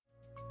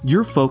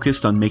You're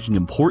focused on making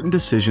important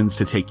decisions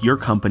to take your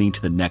company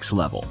to the next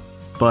level.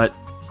 But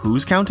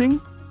who's counting?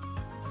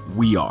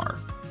 We are.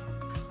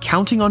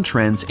 Counting on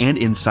trends and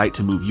insight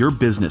to move your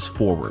business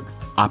forward,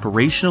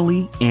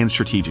 operationally and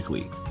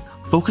strategically.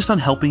 Focused on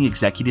helping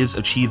executives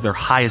achieve their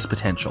highest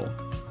potential.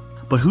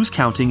 But Who's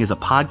Counting is a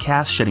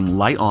podcast shedding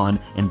light on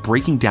and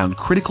breaking down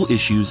critical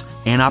issues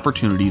and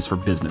opportunities for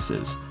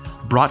businesses.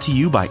 Brought to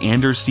you by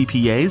Anders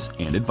CPAs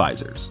and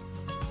Advisors.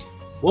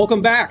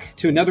 Welcome back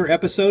to another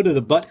episode of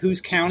the But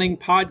Who's Counting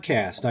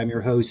podcast. I'm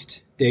your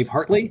host, Dave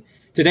Hartley.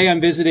 Today I'm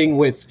visiting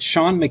with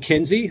Sean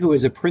McKenzie, who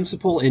is a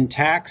principal in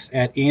tax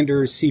at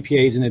Anders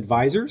CPAs and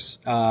Advisors.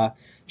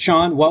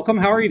 Sean, welcome.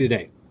 How are you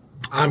today?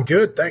 I'm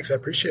good. Thanks. I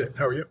appreciate it.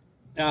 How are you?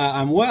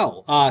 I'm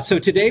well. So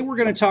today we're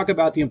going to talk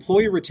about the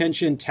employee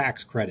retention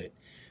tax credit,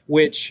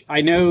 which I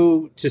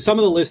know to some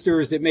of the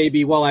listeners that may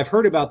be, well, I've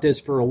heard about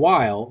this for a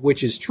while,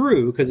 which is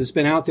true because it's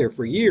been out there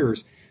for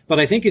years. But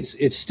I think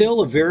it's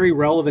still a very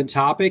relevant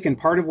topic. And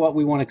part of what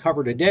we want to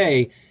cover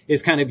today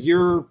is kind of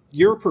your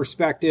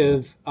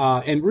perspective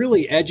and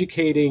really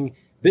educating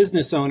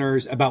business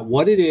owners about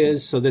what it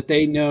is so that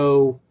they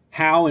know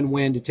how and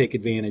when to take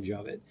advantage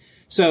of it.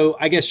 So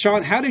I guess,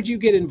 Sean, how did you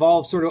get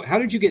involved? How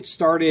did you get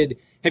started?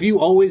 Have you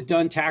always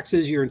done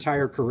taxes your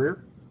entire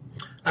career?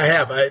 I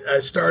have. I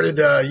started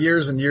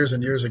years and years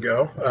and years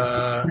ago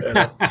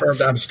at a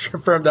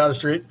firm down the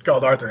street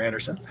called Arthur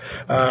Anderson,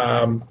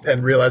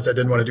 and realized I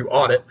didn't want to do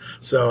audit,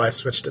 so I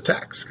switched to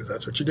tax because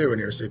that's what you do when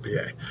you're a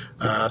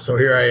CPA. So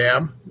here I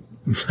am,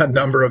 a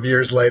number of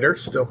years later,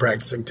 still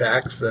practicing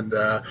tax, and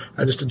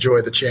I just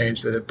enjoy the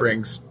change that it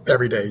brings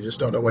every day. You just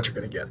don't know what you're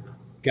going to get.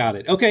 Got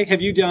it. Okay.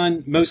 Have you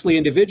done mostly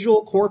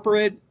individual,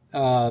 corporate,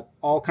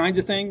 all kinds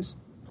of things?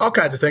 All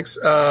kinds of things.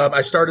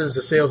 I started as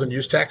a sales and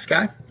use tax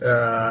guy,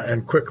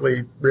 and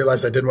quickly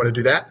realized I didn't want to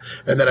do that.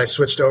 And then I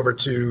switched over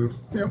to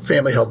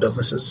family-held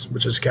businesses,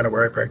 which is kind of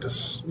where I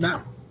practice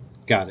now.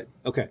 Got it.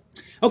 Okay.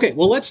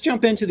 Well, let's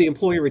jump into the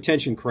employee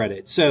retention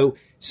credit. So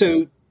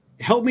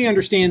help me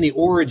understand the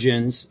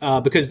origins,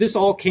 because this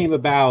all came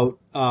about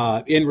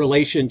in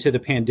relation to the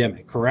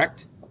pandemic,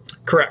 correct?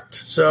 Correct.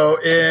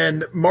 So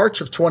in March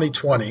of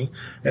 2020,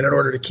 and in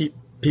order to keep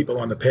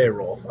people on the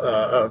payroll,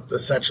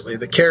 essentially,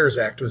 the CARES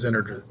Act was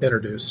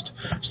introduced.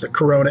 It's the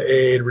Corona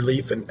Aid,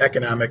 Relief, and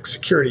Economic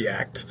Security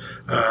Act.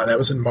 That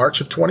was in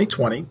March of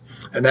 2020,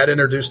 and that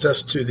introduced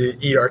us to the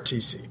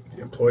ERTC,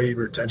 the Employee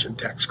Retention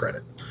Tax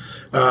Credit.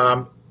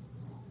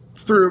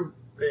 Through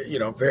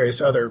various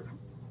other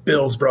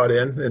bills brought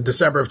in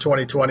December of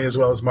 2020 as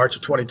well as March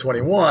of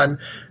 2021,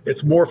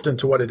 it's morphed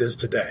into what it is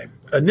today.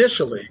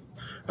 Initially,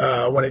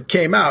 when it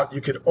came out,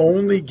 you could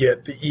only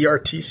get the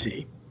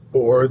ERTC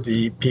or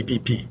the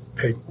PPP,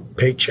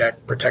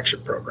 Paycheck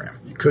Protection Program.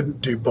 You couldn't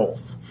do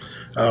both.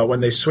 When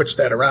they switched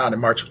that around in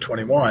March of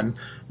 21,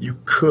 you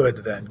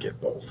could then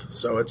get both.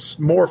 So it's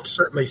morphed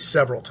certainly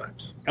several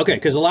times. Okay,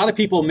 because a lot of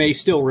people may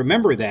still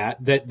remember that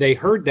they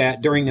heard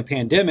that during the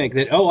pandemic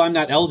that, I'm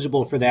not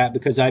eligible for that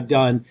because I've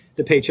done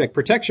the Paycheck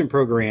Protection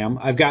Program.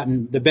 I've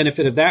gotten the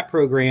benefit of that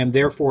program,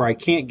 therefore I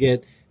can't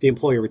get the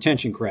employee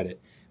retention credit.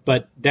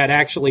 But that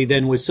actually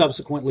then was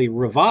subsequently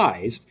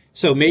revised.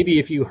 So maybe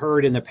if you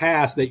heard in the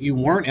past that you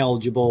weren't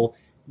eligible,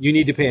 you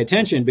need to pay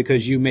attention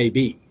because you may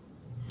be.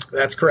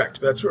 That's correct.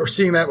 We're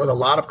seeing that with a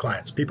lot of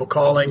clients, people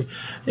calling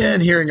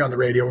and hearing on the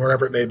radio,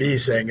 wherever it may be,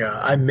 saying,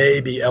 I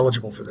may be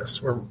eligible for this.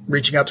 We're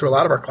reaching out to a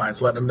lot of our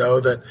clients, letting them know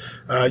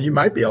that you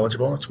might be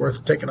eligible and it's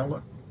worth taking a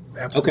look.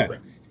 Absolutely.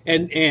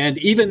 Okay. And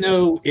even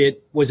though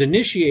it was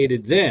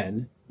initiated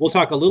then, we'll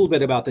talk a little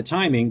bit about the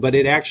timing, but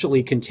it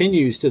actually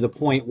continues to the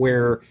point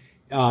where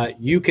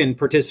you can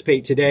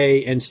participate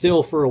today and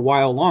still for a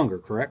while longer,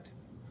 correct?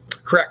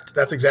 Correct.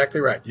 That's exactly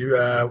right.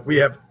 We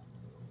have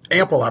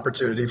ample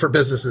opportunity for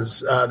businesses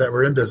that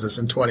were in business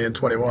in 20 and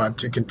 21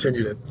 to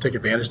continue to take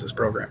advantage of this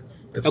program.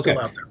 It's still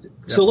out there. Yep.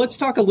 So let's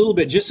talk a little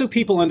bit, just so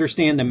people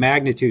understand the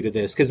magnitude of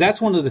this, because that's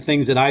one of the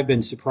things that I've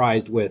been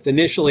surprised with.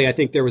 Initially, I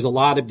think there was a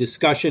lot of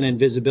discussion and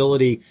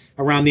visibility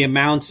around the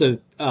amounts of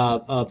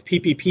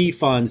PPP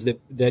funds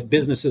that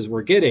businesses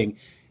were getting.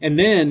 And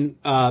then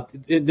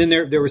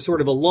there was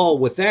sort of a lull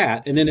with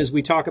that. And then as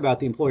we talk about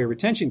the employee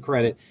retention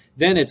credit,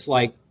 then it's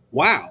like,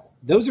 wow,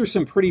 those are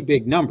some pretty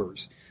big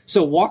numbers.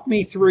 So walk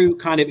me through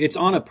it's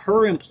on a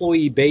per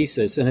employee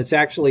basis, and it's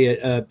actually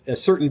a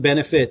certain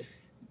benefit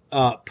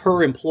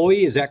per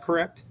employee. Is that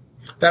correct?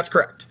 That's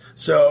correct.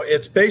 So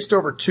it's based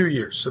over 2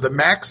 years. So the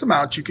max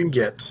amount you can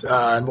get,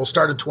 and we'll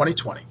start in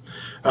 2020.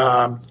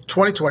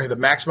 2020, the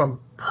maximum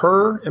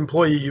per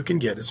employee you can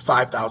get is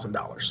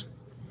 $5,000.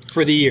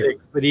 For the year.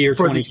 For the year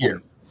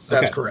 2020.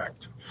 That's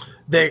correct.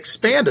 They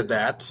expanded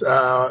that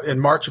in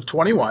March of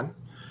 21.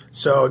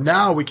 So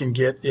now we can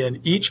get in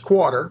each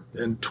quarter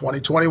in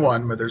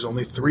 2021, where there's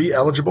only 3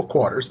 eligible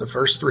quarters, the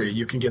first 3,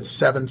 you can get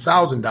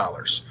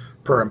 $7,000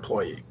 per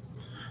employee.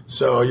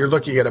 So you're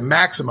looking at a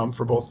maximum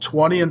for both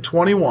 20 and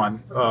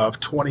 21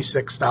 of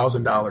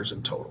 $26,000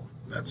 in total.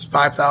 That's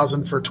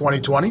 $5,000 for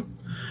 2020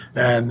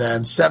 and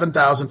then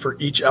 $7,000 for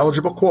each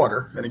eligible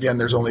quarter. And again,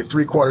 there's only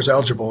 3 quarters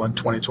eligible in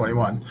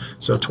 2021.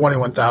 So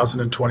 $21,000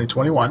 in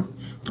 2021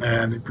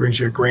 And it brings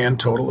you a grand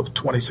total of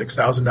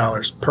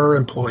 $26,000 per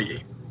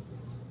employee.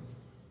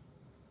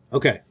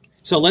 Okay.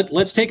 So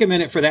let's take a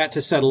minute for that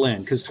to settle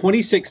in, because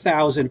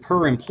 $26,000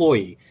 per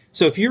employee.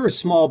 So if you're a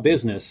small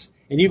business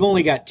and you've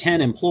only got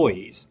 10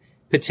 employees,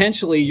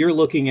 potentially you're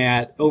looking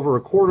at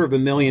over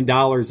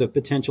 $250,000 of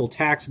potential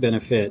tax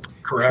benefit.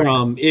 Correct.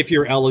 From if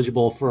you're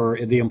eligible for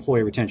the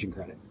employee retention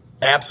credit.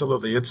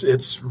 Absolutely.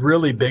 It's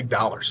really big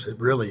dollars. It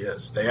really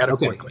is. They add it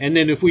quickly. And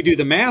then if we do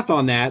the math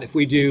on that, if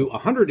we do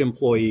 100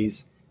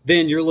 employees,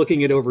 then you're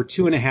looking at over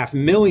 $2.5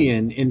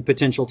 million in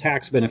potential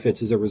tax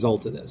benefits as a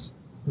result of this.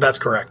 That's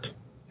correct.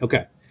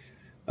 Okay.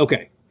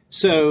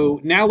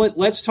 So now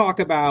let's talk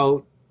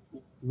about,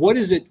 what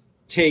does it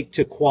take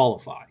to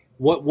qualify?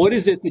 What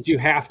is it that you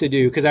have to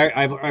do? Because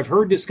I've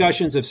heard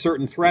discussions of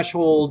certain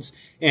thresholds,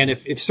 and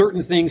if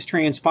certain things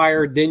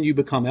transpired, then you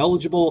become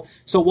eligible.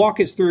 So walk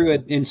us through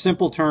it in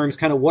simple terms,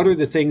 kind of what are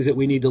the things that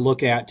we need to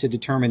look at to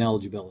determine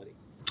eligibility?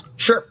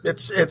 Sure.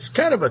 It's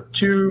kind of a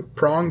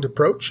two-pronged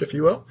approach, if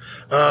you will.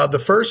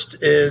 The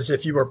first is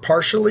if you were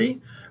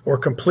partially or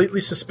completely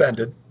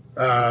suspended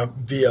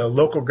via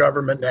local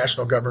government,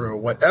 national government, or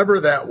whatever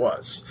that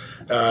was.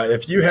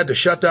 If you had to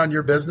shut down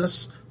your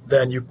business,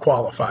 then you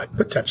qualify,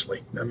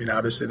 potentially. I mean,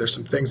 obviously, there's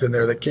some things in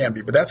there that can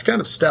be, but that's kind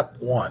of step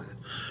one,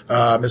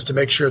 is to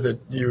make sure that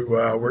you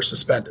were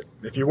suspended.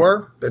 If you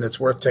were, then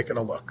it's worth taking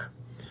a look.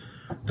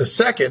 The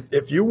second,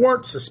 if you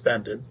weren't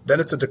suspended,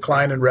 then it's a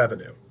decline in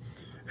revenue.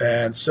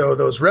 And so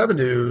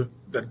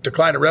the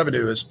decline in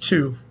revenue is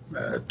 2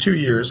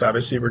 years.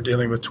 Obviously, we're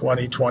dealing with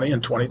 2020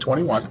 and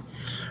 2021.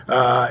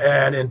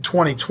 And in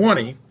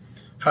 2020,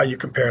 how you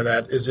compare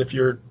that is if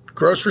your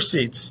gross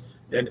receipts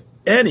in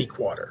any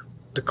quarter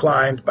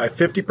declined by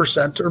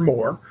 50% or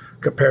more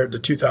compared to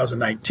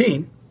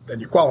 2019, then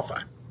you qualify.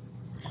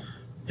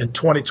 In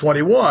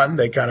 2021,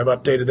 they kind of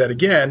updated that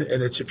again,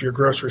 and it's if your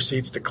gross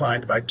receipts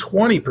declined by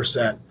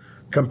 20%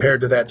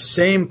 compared to that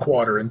same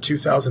quarter in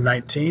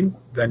 2019,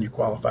 then you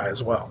qualify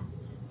as well.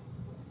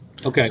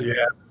 Okay. So you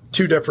have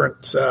two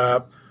different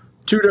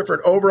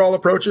overall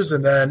approaches,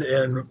 and then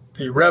in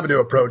the revenue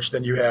approach,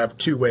 then you have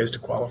 2 ways to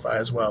qualify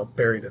as well,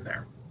 buried in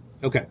there.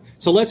 Okay.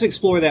 So let's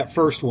explore that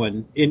first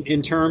one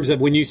in terms of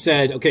when you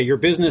said, okay, your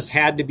business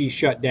had to be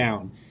shut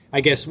down.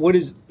 I guess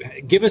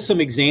give us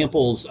some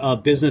examples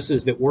of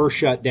businesses that were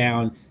shut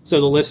down so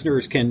the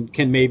listeners can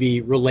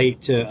maybe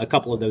relate to a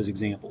couple of those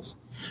examples.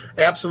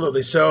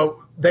 Absolutely.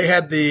 So they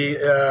had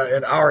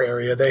in our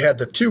area, they had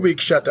the 2-week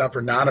shutdown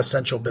for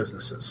non-essential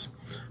businesses.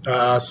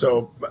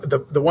 So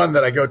the one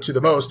that I go to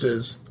the most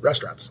is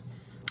restaurants.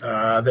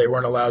 They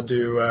weren't allowed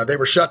to, they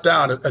were shut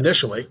down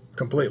initially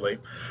completely.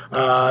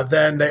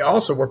 Then they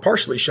also were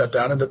partially shut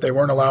down in that they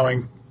weren't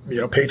allowing,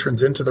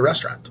 patrons into the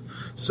restaurant.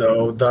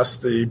 So thus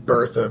the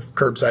birth of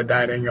curbside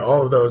dining,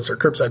 all of those, or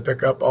curbside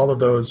pickup, all of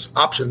those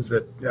options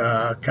that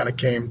kind of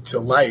came to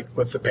light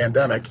with the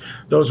pandemic,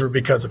 those were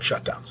because of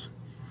shutdowns.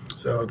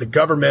 So the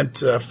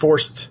government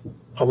forced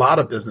a lot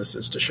of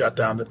businesses to shut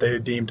down that they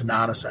deemed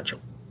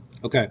non-essential.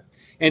 Okay.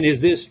 And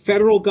is this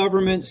federal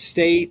government,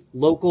 state,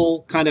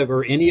 local, kind of,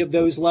 or any of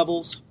those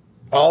levels?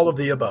 All of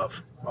the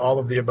above. All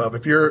of the above.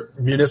 If your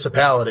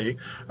municipality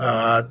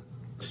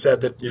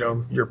said that,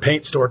 your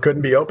paint store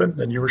couldn't be open,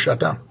 then you were shut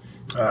down.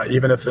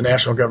 Even if the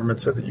national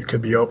government said that you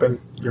could be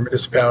open, your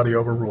municipality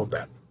overruled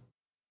that.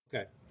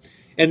 Okay.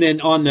 And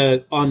then on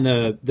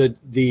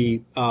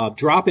the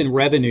drop in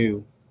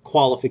revenue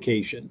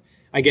qualification,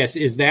 I guess,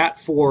 is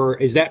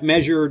that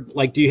measured,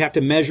 like, do you have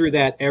to measure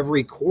that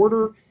every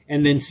quarter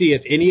and then see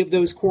if any of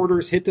those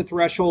quarters hit the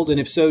threshold? And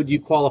if so, do you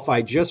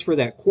qualify just for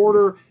that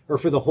quarter or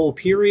for the whole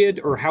period,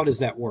 or how does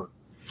that work?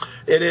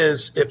 It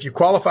is, if you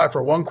qualify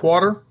for one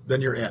quarter, then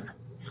you're in.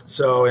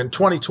 So in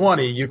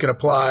 2020, you can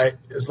apply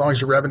as long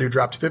as your revenue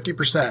dropped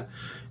 50%,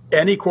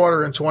 any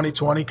quarter in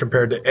 2020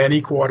 compared to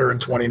any quarter in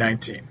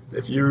 2019.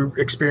 If you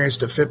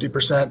experienced a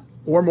 50%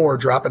 or more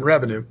drop in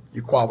revenue,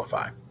 you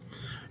qualify.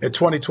 In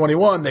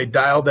 2021, they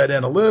dialed that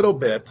in a little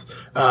bit,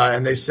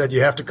 and they said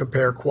you have to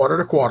compare quarter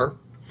to quarter.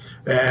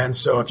 And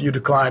so if you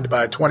declined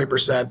by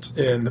 20%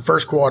 in the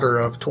first quarter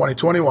of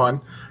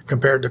 2021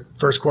 compared to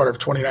first quarter of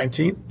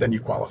 2019, then you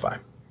qualify.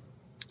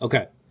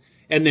 Okay.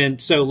 And then,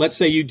 so let's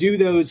say you do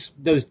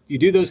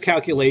those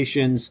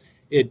calculations.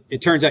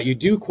 It turns out you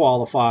do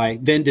qualify.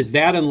 Then does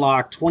that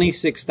unlock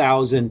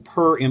 $26,000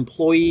 per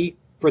employee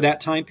for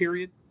that time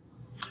period?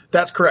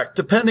 That's correct,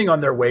 depending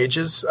on their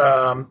wages.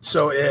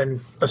 So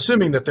in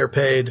assuming that they're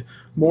paid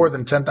more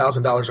than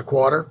 $10,000 a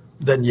quarter,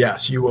 then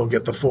yes, you will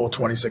get the full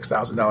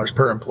 $26,000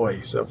 per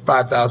employee. So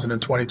 $5,000 in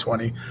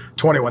 2020,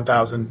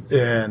 $21,000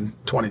 in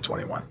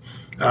 2021.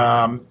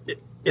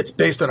 It's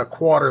based on a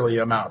quarterly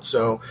amount.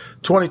 So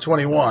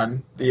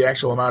 2021, the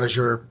actual amount is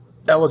you're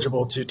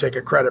eligible to take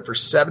a credit for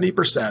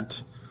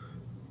 70%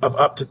 of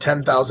up to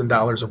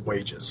 $10,000 of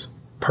wages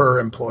per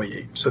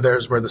employee. So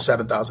there's where the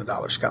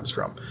 $7,000 comes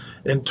from.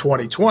 In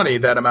 2020,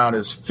 that amount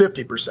is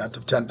 50%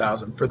 of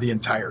 $10,000 for the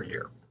entire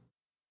year.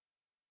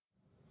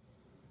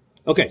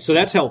 Okay, so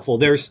that's helpful.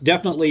 There's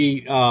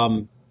definitely,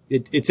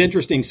 it's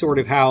interesting sort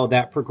of how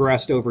that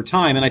progressed over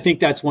time. And I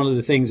think that's one of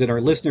the things that our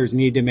listeners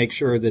need to make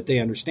sure that they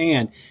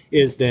understand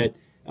is that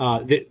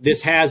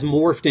this has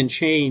morphed and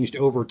changed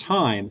over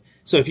time.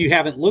 So if you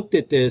haven't looked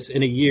at this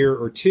in a year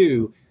or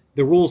two,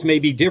 the rules may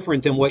be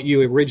different than what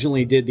you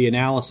originally did the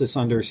analysis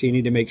under. So you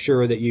need to make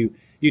sure that you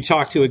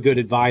talk to a good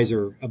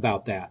advisor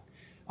about that.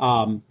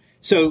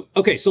 So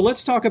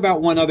let's talk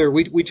about one other.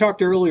 We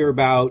talked earlier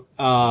about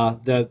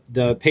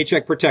the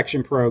Paycheck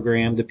Protection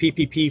Program, the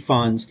PPP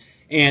funds,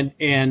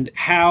 and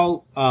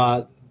how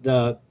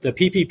the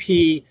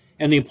PPP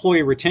and the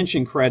Employee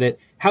Retention Credit,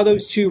 how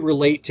those two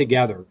relate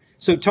together.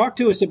 So talk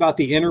to us about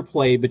the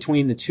interplay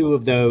between the two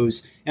of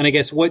those, and I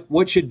guess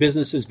what should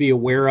businesses be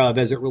aware of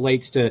as it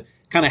relates to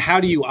kind of how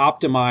do you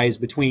optimize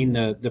between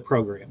the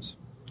programs?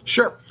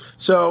 Sure.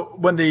 So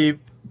when the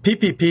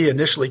PPP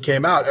initially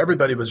came out,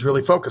 everybody was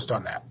really focused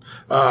on that,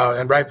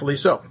 and rightfully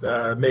so.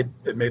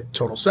 It made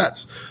total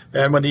sense.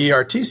 And when the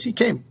ERTC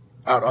came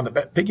out on the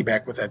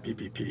piggyback with that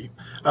PPP,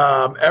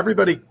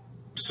 everybody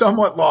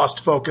somewhat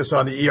lost focus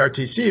on the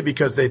ERTC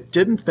because they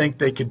didn't think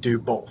they could do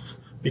both,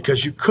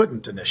 because you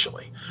couldn't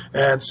initially.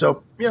 And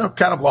so,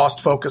 kind of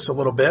lost focus a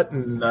little bit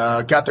and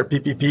got their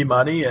PPP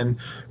money and,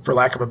 for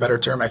lack of a better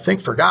term, I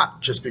think forgot,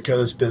 just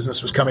because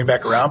business was coming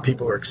back around.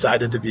 People were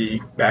excited to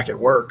be back at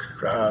work,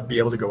 be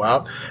able to go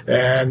out.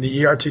 And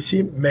the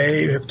ERTC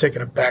may have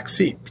taken a back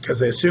seat because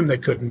they assumed they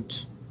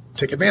couldn't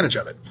take advantage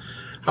of it.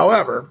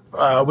 However,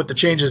 with the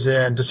changes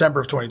in December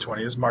of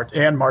 2020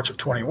 and March of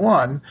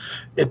 21,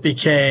 it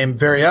became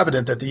very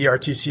evident that the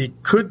ERTC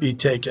could be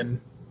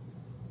taken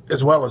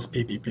as well as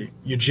PPP.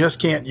 You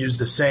just can't use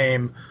the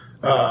same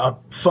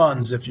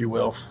funds, if you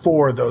will,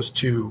 for those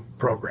two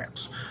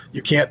programs.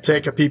 You can't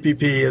take a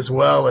PPP as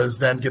well as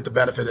then get the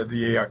benefit of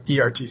the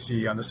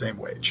ERTC on the same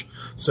wage.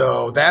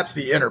 So that's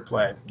the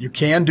interplay. You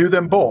can do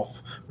them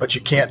both, but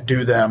you can't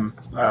do them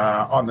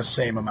on the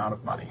same amount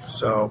of money.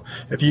 So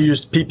if you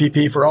used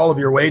PPP for all of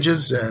your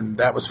wages and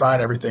that was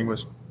fine, everything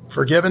was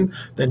forgiven,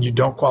 then you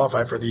don't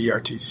qualify for the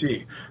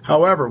ERTC.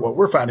 However, what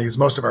we're finding is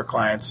most of our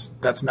clients,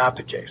 that's not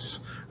the case.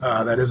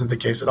 That isn't the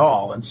case at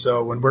all. And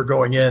so when we're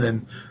going in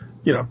and,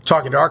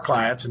 talking to our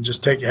clients and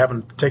just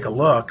having to take a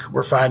look,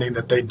 we're finding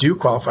that they do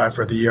qualify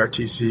for the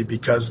ERTC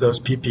because those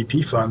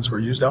PPP funds were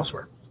used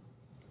elsewhere.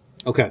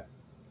 Okay.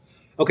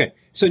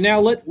 So now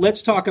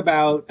let's talk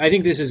about, I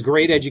think this is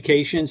great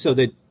education so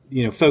that,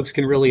 folks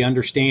can really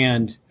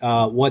understand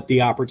what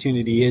the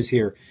opportunity is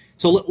here.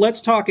 So let's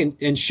talk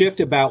and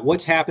shift about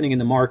what's happening in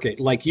the market.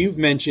 Like you've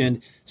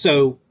mentioned,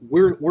 so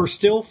we're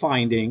still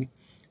finding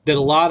that a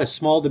lot of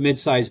small to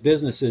mid-sized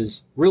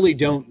businesses really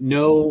don't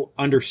know,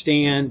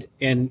 understand,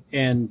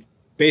 and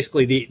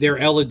basically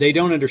they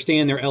don't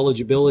understand their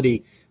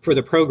eligibility for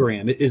the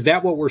program. Is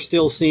that what we're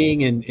still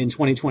seeing in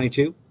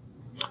 2022?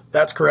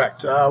 That's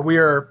correct. We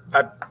are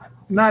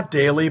not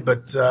daily,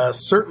 but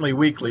certainly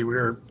weekly.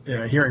 We're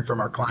hearing from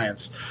our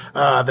clients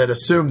that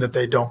assume that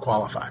they don't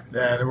qualify,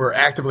 and we're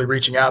actively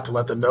reaching out to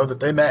let them know that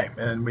they may,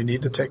 and we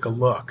need to take a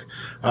look.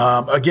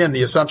 Again,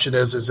 the assumption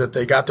is that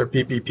they got their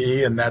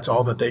PPP and that's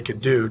all that they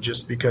could do,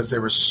 just because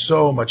there was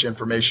so much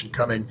information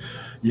coming,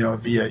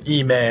 via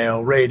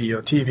email, radio,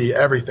 TV,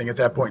 everything at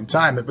that point in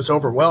time. It was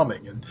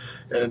overwhelming, and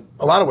in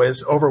a lot of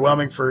ways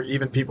overwhelming for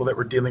even people that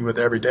were dealing with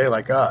it every day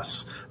like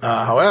us.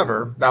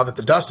 However, now that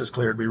the dust is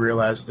cleared, we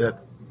realize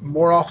that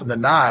more often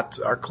than not,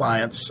 our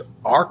clients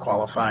are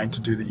qualifying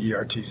to do the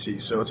ERTC.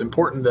 So it's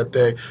important that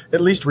they at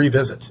least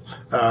revisit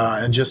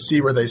and just see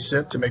where they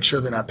sit to make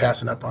sure they're not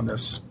passing up on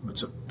this.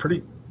 It's a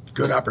pretty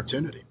good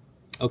opportunity.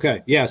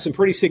 Okay. Yeah, some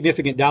pretty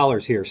significant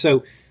dollars here.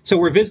 So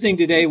we're visiting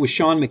today with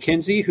Sean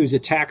McKenzie, who's a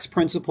tax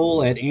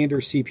principal at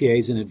Anders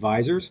CPAs and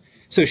Advisors.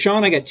 So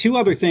Sean, I got two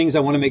other things I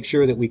want to make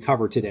sure that we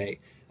cover today.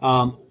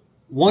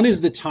 One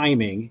is the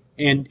timing,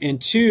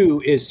 and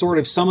two is sort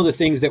of some of the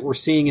things that we're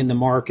seeing in the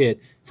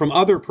market from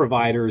other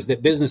providers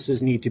that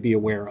businesses need to be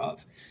aware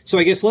of. So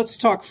I guess let's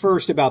talk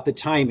first about the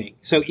timing.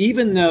 So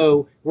even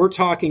though we're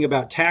talking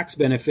about tax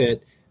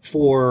benefit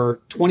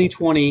for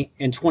 2020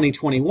 and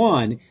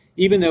 2021,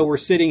 even though we're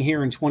sitting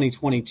here in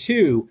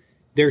 2022,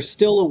 there's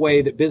still a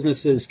way that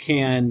businesses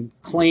can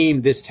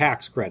claim this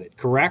tax credit,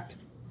 correct?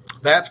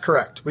 That's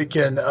correct. We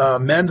can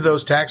amend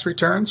those tax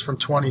returns from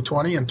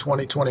 2020 and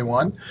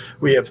 2021.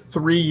 We have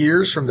 3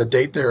 years from the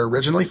date they're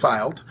originally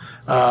filed.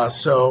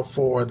 So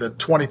for the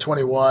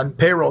 2020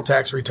 payroll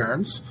tax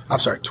returns,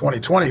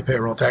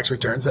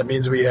 that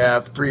means we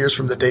have 3 years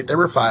from the date they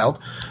were filed.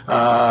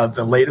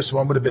 The latest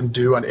one would have been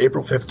due on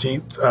April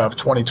 15th of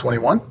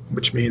 2021,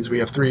 which means we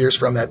have 3 years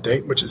from that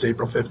date, which is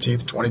April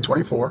 15th,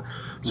 2024.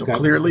 So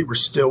Clearly we're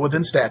still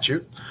within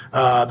statute.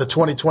 The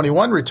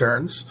 2021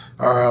 returns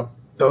are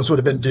those would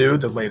have been due,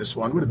 the latest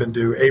one would have been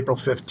due April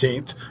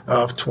 15th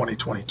of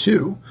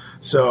 2022.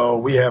 So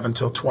we have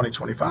until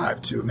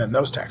 2025 to amend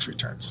those tax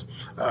returns.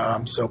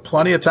 So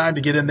plenty of time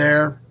to get in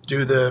there,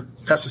 do the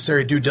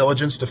necessary due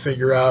diligence to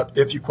figure out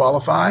if you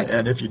qualify,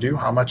 and if you do,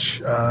 how much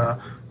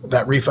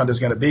that refund is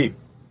going to be.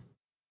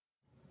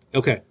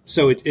 Okay,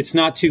 so it's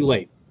not too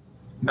late.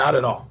 Not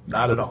at all.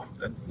 Not at all.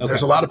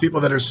 There's a lot of people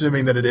that are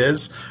assuming that it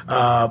is,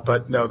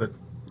 but no, that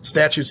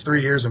Statute's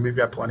 3 years, and we've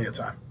got plenty of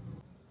time.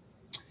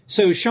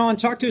 So, Sean,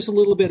 talk to us a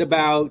little bit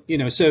about,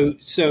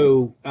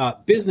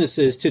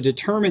 businesses, to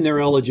determine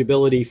their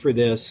eligibility for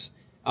this,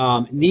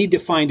 need to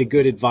find a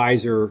good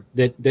advisor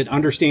that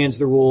understands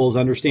the rules,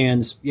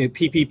 understands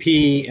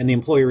PPP and the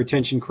employee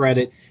retention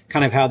credit,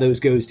 kind of how those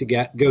go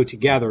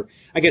together.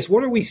 I guess,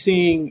 what are we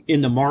seeing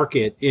in the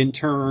market in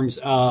terms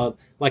of,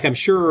 like, I'm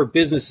sure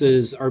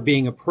businesses are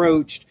being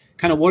approached,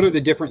 kind of what are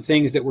the different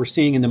things that we're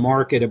seeing in the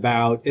market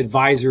about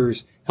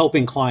advisors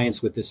helping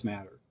clients with this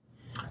matter?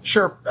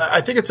 Sure.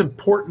 I think it's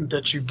important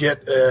that you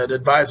get an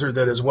advisor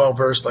that is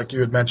well-versed, like you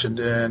had mentioned,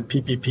 in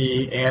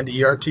PPP and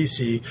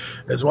ERTC,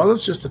 as well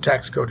as just the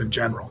tax code in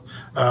general.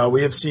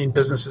 We have seen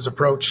businesses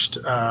approached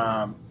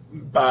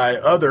by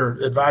other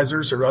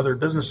advisors or other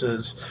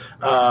businesses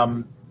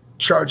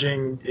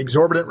charging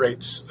exorbitant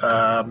rates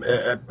on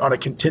a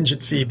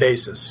contingent fee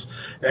basis.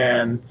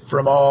 And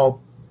from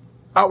all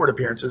outward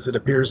appearances, it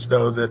appears,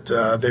 though, that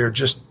they're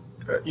just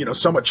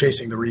somewhat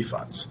chasing the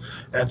refunds.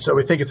 And so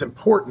we think it's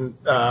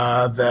important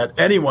that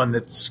anyone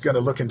that's going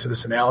to look into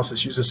this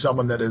analysis uses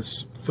someone that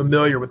is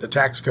familiar with the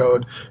tax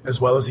code as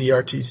well as the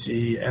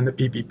ERTC and the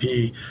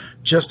PPP,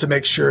 just to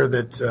make sure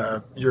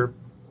that your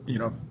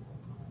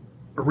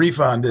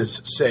refund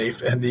is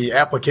safe and the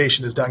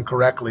application is done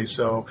correctly.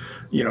 So,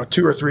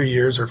 2 or 3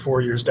 years or 4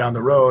 years down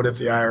the road, if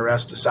the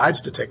IRS decides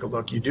to take a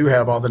look, you do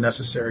have all the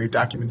necessary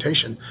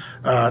documentation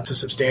to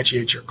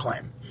substantiate your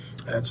claim.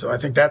 And so I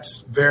think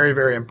that's very,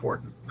 very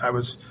important. I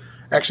was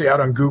actually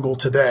out on Google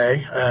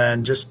today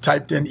and just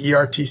typed in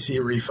ERTC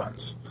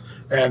refunds.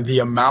 And the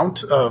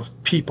amount of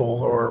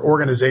people or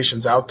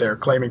organizations out there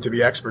claiming to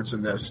be experts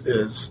in this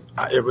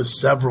it was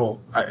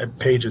several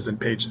pages and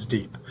pages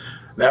deep.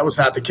 That was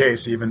not the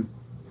case even,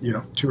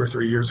 2 or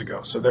 3 years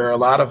ago. So there are a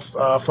lot of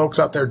folks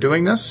out there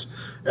doing this.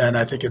 And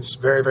I think it's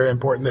very, very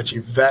important that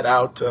you vet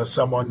out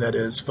someone that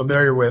is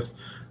familiar with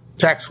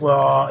tax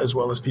law as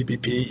well as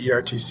PPP,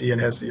 ERTC, and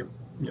has the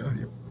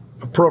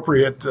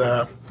appropriate,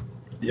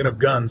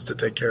 guns to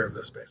take care of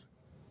this, basically.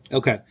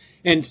 Okay.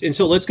 And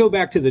so let's go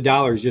back to the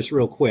dollars just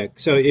real quick.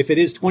 So if it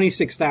is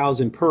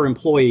 $26,000 per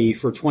employee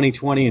for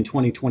 2020 and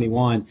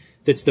 2021,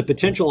 that's the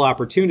potential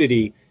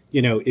opportunity.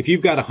 If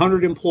you've got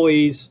 100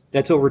 employees,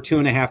 that's over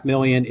 $2.5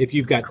 million. If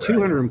you've got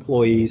 200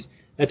 employees,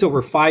 that's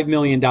over $5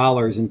 million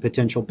in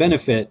potential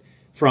benefit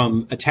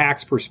from a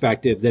tax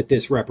perspective that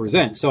this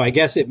represents. So I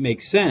guess it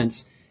makes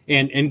sense.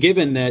 And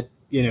given that,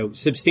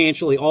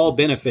 substantially all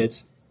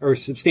benefits or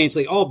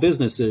substantially all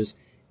businesses,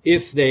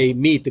 if they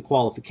meet the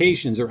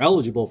qualifications, are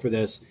eligible for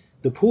this,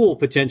 the pool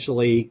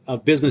potentially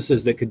of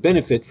businesses that could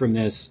benefit from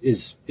this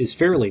is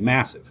fairly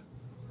massive.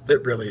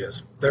 It really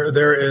is.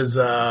 There is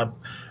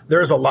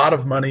a lot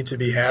of money to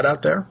be had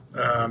out there,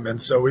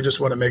 and so we just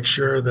want to make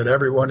sure that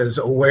everyone is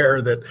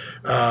aware that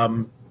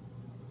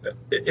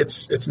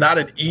it's not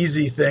an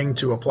easy thing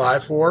to apply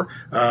for,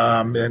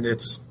 and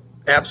it's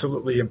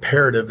absolutely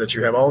imperative that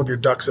you have all of your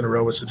ducks in a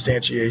row with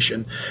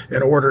substantiation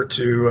in order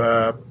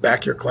to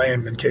back your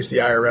claim in case the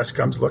IRS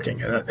comes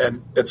looking.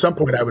 And at some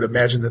point, I would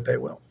imagine that they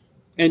will.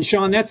 And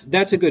Sean,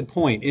 that's a good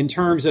point in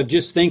terms of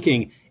just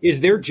thinking,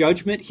 is there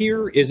judgment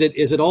here? Is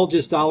it all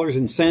just dollars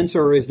and cents,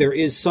 or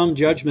is some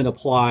judgment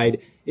applied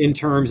in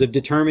terms of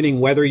determining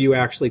whether you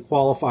actually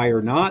qualify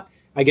or not?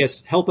 I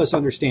guess help us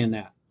understand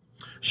that.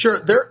 Sure.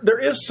 There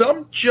is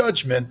some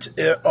judgment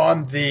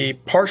on the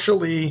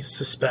partially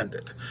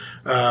suspended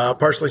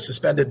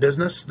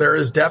business. There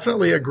is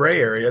definitely a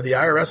gray area. The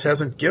IRS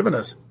hasn't given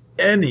us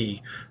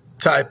any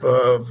type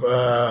of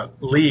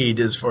lead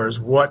as far as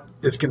what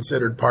is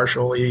considered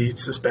partially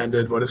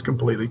suspended, what is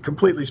completely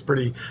is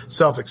pretty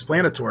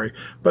self-explanatory,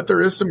 but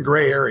there is some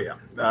gray area.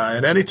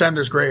 And anytime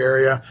there's gray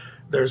area,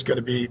 there's going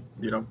to be,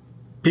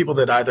 people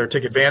that either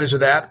take advantage of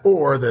that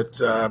or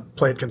that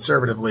play it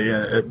conservatively,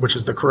 which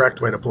is the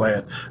correct way to play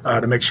it,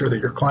 to make sure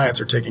that your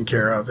clients are taken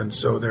care of. And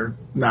so they're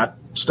not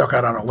stuck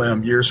out on a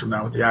limb years from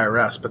now with the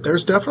IRS. But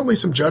there's definitely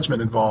some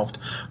judgment involved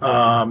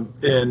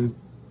in,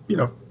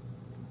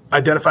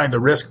 identifying the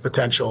risk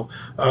potential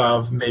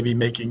of maybe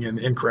making an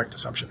incorrect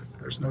assumption.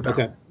 There's no doubt.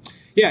 Okay.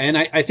 Yeah, and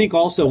I think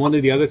also one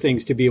of the other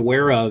things to be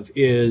aware of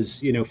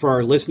is, for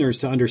our listeners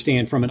to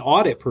understand from an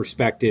audit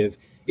perspective,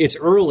 it's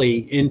early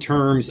in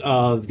terms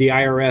of the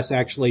IRS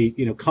actually,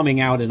 coming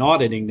out and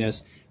auditing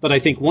this. But I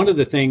think one of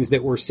the things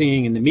that we're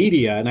seeing in the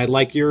media, and I'd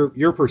like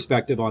your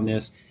perspective on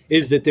this,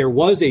 is that there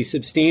was a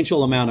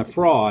substantial amount of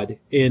fraud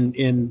in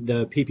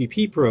the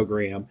PPP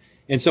program.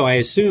 And so I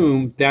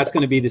assume that's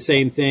going to be the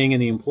same thing in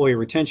the employee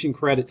retention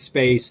credit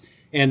space,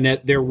 and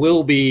that there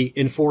will be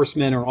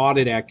enforcement or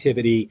audit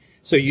activity.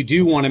 So you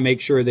do want to make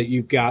sure that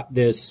you've got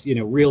this,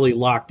 really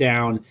locked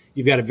down.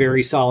 You've got a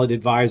very solid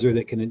advisor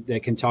that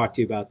can talk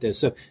to you about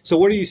this. So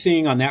what are you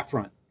seeing on that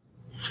front?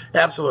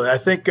 Absolutely. I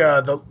think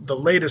the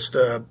latest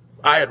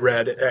I had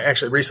read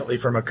actually recently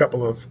from a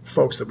couple of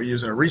folks that we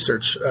use in a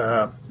research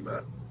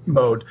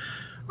mode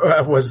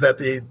was that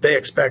they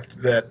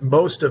expect that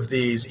most of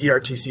these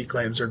ERTC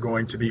claims are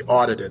going to be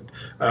audited,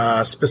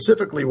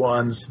 specifically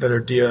ones that are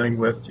dealing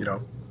with,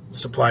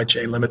 supply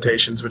chain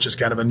limitations, which is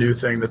kind of a new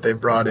thing that they've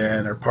brought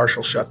in, or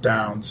partial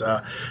shutdowns.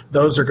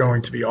 Those are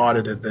going to be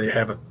audited.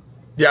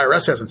 The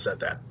IRS hasn't said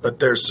that, but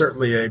there's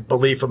certainly a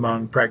belief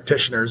among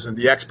practitioners and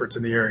the experts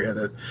in the area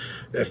that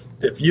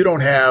if you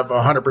don't have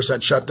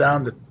 100%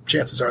 shutdown, the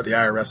chances are the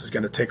IRS is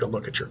going to take a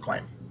look at your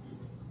claim.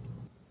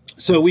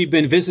 So we've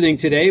been visiting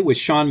today with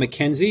Sean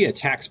McKenzie, a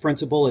tax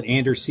principal at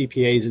Anders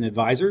CPAs and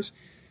Advisors.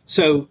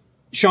 So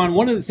Sean,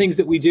 one of the things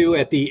that we do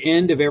at the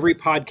end of every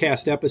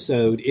podcast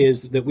episode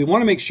is that we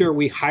want to make sure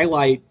we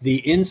highlight the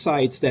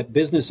insights that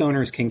business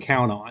owners can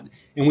count on.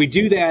 And we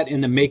do that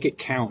in the Make It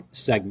Count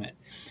segment.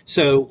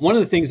 So one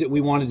of the things that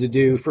we wanted to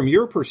do from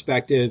your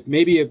perspective,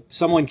 maybe if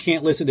someone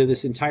can't listen to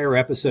this entire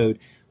episode,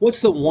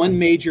 what's the one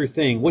major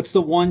thing? What's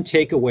the one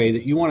takeaway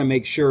that you want to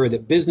make sure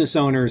that business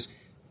owners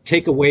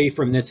take away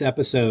from this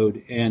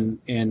episode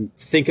and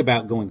think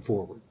about going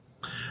forward?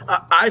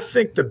 I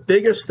think the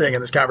biggest thing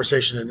in this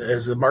conversation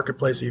as the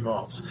marketplace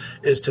evolves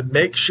is to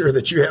make sure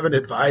that you have an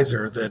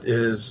advisor that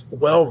is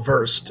well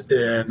versed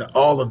in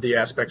all of the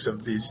aspects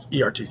of these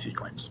ERTC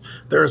claims.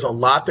 There's a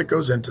lot that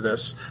goes into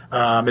this.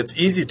 It's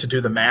easy to do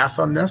the math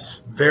on this.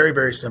 Very,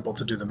 very simple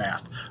to do the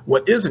math.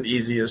 What isn't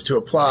easy is to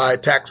apply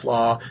tax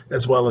law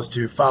as well as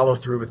to follow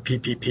through with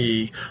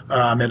PPP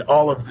and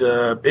all of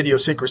the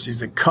idiosyncrasies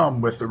that come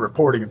with the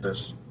reporting of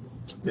this.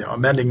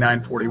 Amending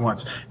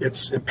 941s.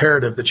 It's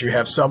imperative that you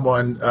have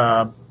someone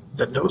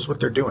that knows what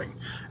they're doing,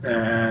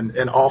 and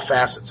in all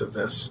facets of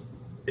this.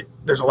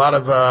 There's a lot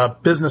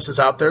of businesses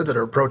out there that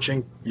are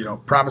approaching,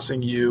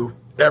 promising you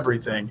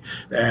everything,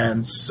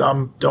 and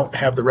some don't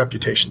have the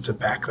reputation to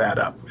back that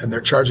up, and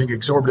they're charging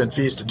exorbitant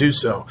fees to do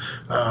so.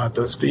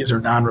 Those fees are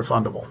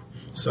non-refundable.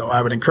 So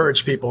I would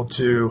encourage people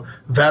to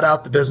vet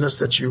out the business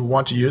that you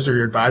want to use or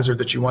your advisor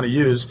that you want to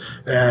use,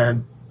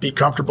 and be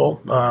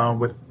comfortable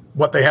with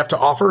what they have to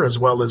offer, as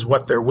well as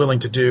what they're willing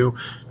to do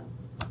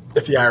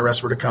if the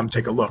IRS were to come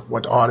take a look.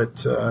 What audit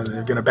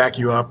they're going to back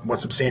you up?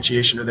 What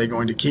substantiation are they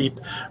going to keep?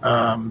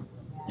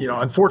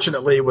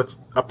 Unfortunately, with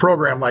a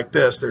program like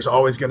this, there's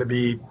always going to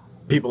be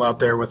people out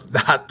there with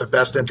not the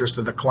best interest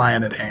of the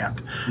client at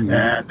hand. Mm-hmm.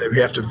 And we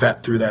have to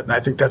vet through that. And I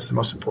think that's the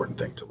most important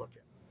thing to look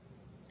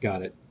at.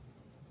 Got it.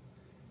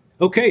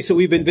 Okay, so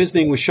we've been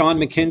visiting with Sean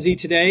McKenzie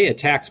today, a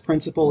tax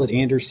principal at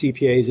Anders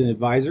CPAs and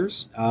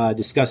Advisors,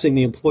 discussing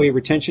the employee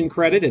retention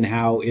credit and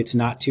how it's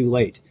not too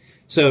late.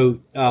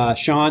 So,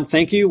 Sean,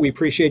 thank you. We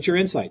appreciate your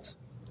insights.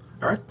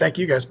 All right. Thank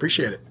you, guys.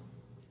 Appreciate it.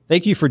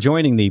 Thank you for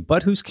joining the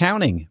But Who's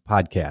Counting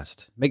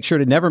podcast. Make sure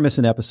to never miss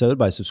an episode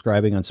by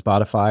subscribing on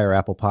Spotify or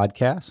Apple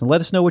Podcasts, and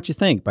let us know what you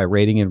think by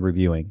rating and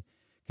reviewing.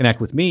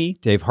 Connect with me,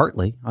 Dave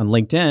Hartley, on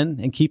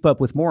LinkedIn, and keep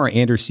up with more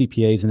Anders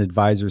CPAs and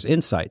Advisors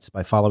insights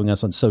by following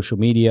us on social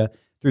media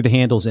through the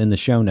handles in the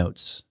show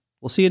notes.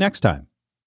 We'll see you next time.